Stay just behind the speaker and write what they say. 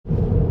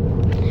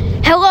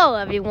Hello,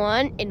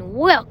 everyone, and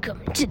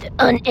welcome to the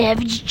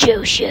Unaverage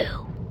Joe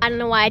Show. I don't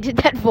know why I did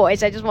that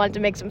voice. I just wanted to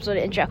make some sort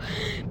of intro.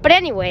 But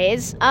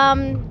anyways,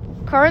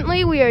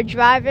 currently we are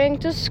driving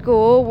to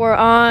school. We're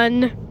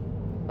on,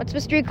 what's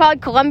the street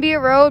called? Columbia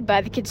Road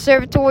by the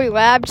Conservatory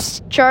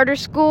Labs Charter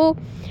School,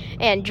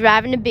 and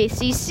driving to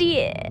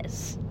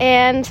BCCS.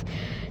 And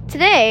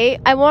today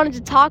I wanted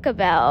to talk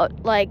about,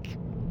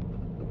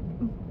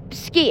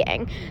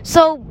 skiing.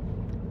 So,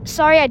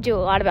 sorry I do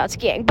a lot about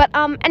skiing. But,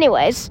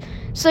 anyways,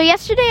 so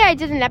yesterday I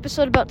did an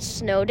episode about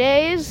snow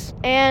days,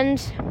 and,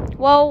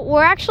 well,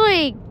 we're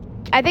actually,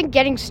 I think,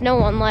 getting snow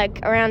on,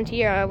 around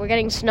here. We're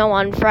getting snow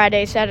on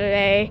Friday,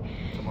 Saturday.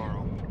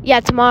 Tomorrow. Yeah,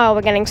 tomorrow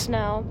we're getting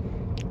snow.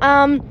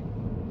 And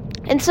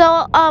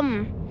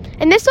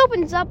this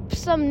opens up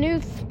some new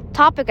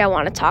topic I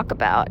want to talk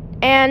about.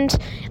 And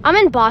I'm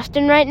in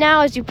Boston right now,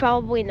 as you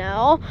probably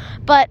know.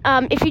 But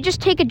if you just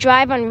take a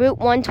drive on Route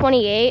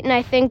 128, and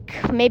I think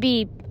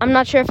maybe, I'm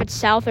not sure if it's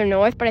south or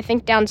north, but I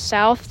think down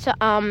south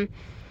to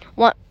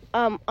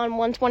on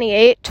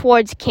 128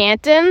 towards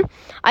Canton,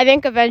 I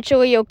think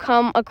eventually you'll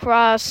come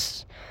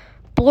across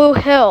Blue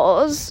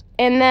Hills,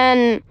 and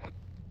then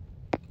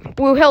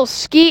Blue Hills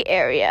ski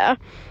area.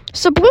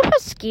 So Blue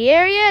Hills ski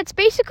area, it's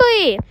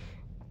basically,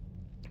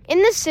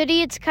 in the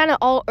city, it's kind of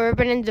all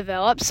urban and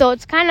developed, so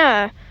it's kind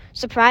of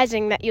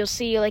surprising that you'll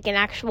see, an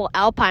actual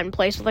alpine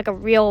place with, a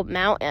real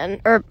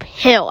mountain, or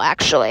hill,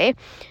 actually.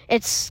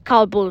 It's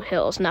called Blue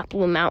Hills, not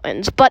Blue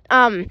Mountains. But,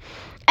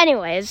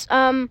 anyways,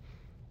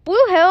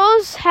 Blue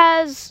Hills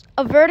has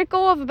a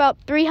vertical of about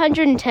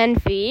 310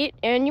 feet,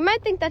 and you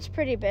might think that's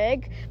pretty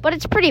big, but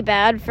it's pretty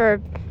bad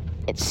for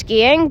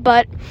skiing,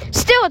 but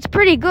still, it's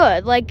pretty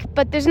good.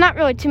 But there's not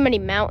really too many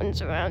mountains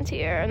around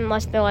here,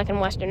 unless they're, in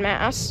Western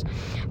Mass.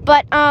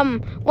 But,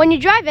 when you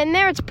drive in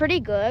there, it's pretty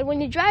good. When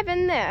you drive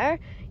in there,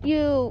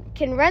 you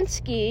can rent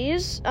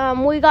skis.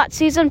 We got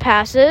season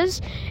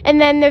passes, and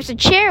then there's a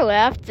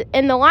chairlift,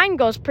 and the line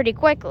goes pretty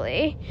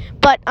quickly.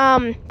 But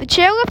the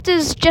chairlift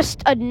is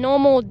just a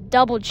normal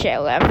double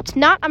chairlift,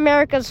 not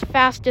America's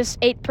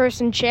fastest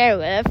 8-person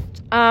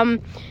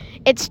chairlift.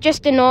 It's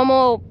just a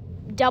normal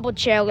double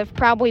chairlift,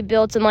 probably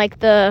built in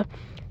the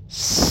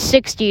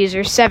 60s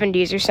or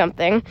 70s or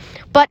something.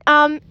 But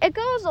it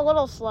goes a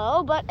little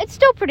slow, but it's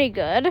still pretty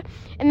good.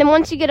 And then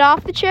once you get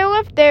off the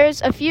chairlift,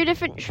 there's a few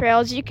different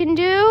trails you can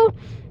do,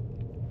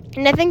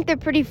 and I think they're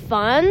pretty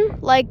fun.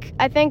 I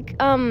think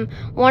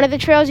one of the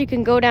trails you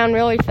can go down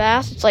really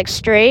fast, it's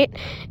straight,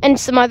 and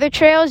some other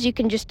trails you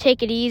can just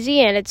take it easy,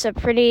 and it's a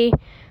pretty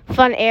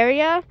fun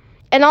area.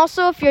 And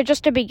also, if you're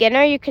just a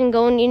beginner, you can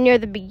go near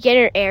the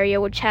beginner area,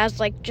 which has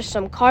just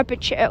some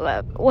carpet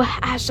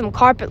has some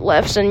carpet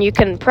lifts, and you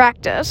can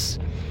practice.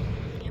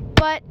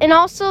 And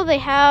also they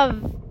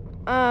have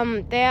I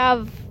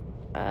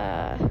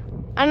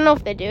don't know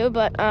if they do,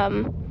 but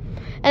and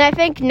I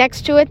think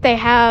next to it they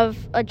have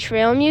a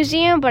trail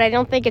museum, but I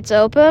don't think it's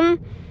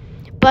open.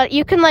 But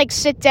you can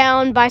sit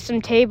down by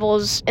some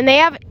tables, and they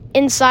have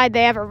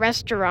a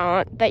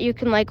restaurant that you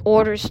can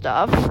order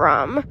stuff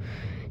from.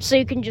 So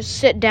you can just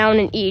sit down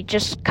and eat,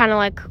 just kind of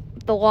like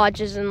the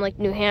lodges in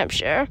New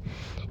Hampshire.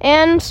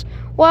 And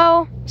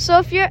well, so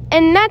if you're,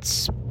 and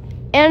that's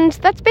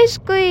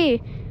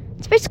basically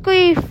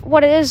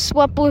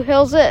what Blue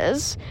Hills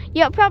is.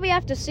 You'll probably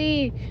have to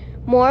see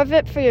more of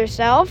it for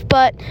yourself,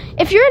 but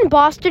if you're in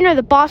Boston or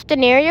the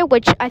Boston area,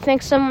 which I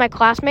think some of my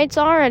classmates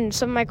are, and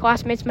some of my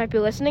classmates might be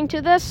listening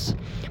to this,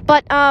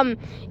 but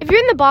if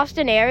you're in the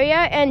Boston area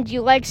and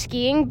you like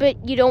skiing,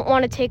 but you don't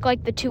want to take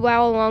the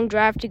 2-hour-long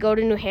drive to go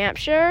to New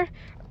Hampshire,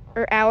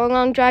 or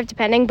hour-long drive,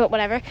 depending, but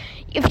whatever,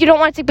 if you don't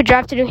want to take the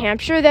drive to New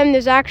Hampshire, then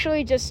there's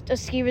actually just a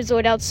ski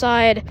resort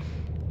outside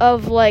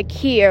of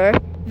here.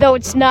 Though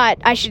it's not,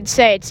 I should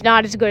say, it's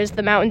not as good as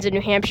the mountains in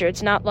New Hampshire.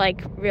 It's not,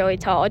 really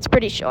tall. It's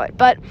pretty short.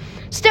 But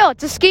still,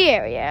 it's a ski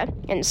area.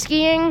 And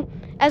skiing,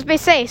 as they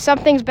say,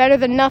 something's better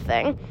than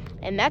nothing.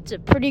 And that's a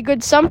pretty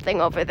good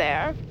something over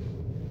there.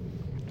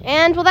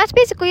 And, well, that's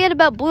basically it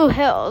about Blue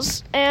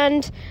Hills.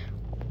 And,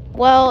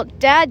 well,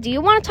 Dad, do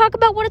you want to talk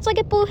about what it's like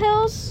at Blue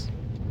Hills?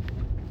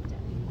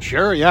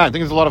 Sure, yeah, I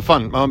think it's a lot of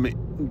fun.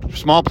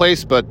 Small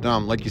place, but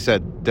like you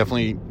said,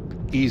 definitely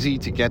easy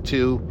to get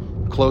to,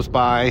 close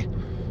by.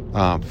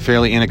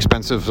 Fairly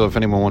inexpensive, so if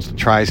anyone wants to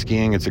try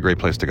skiing, it's a great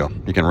place to go.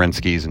 You can rent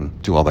skis and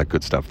do all that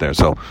good stuff there.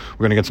 So we're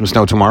going to get some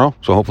snow tomorrow,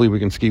 so hopefully we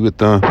can ski with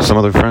some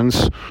of your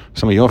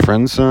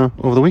friends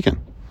over the weekend.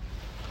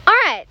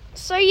 Alright,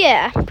 so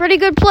yeah, pretty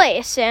good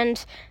place,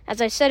 and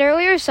as I said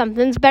earlier,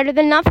 something's better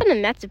than nothing,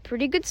 and that's a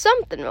pretty good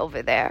something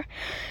over there.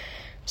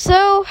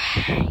 So,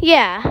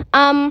 yeah,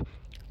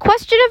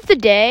 question of the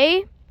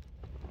day,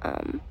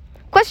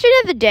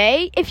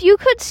 if you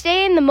could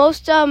stay in the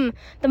most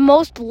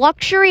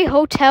luxury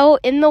hotel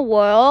in the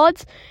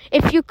world,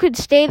 if you could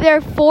stay there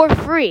for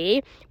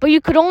free, but you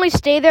could only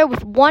stay there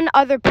with one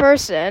other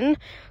person,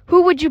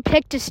 who would you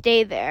pick to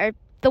stay there?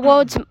 The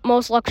world's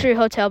most luxury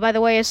hotel, by the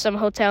way, is some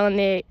hotel in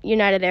the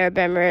United Arab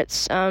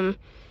Emirates,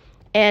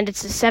 and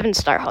it's a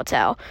 7-star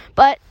hotel.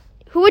 But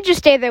Who would you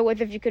stay there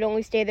with if you could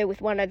only stay there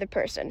with one other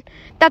person?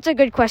 That's a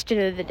good question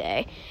of the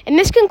day. And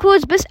this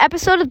concludes this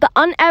episode of the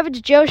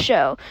Unaverage Joe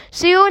Show.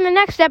 See you in the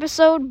next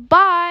episode.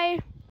 Bye!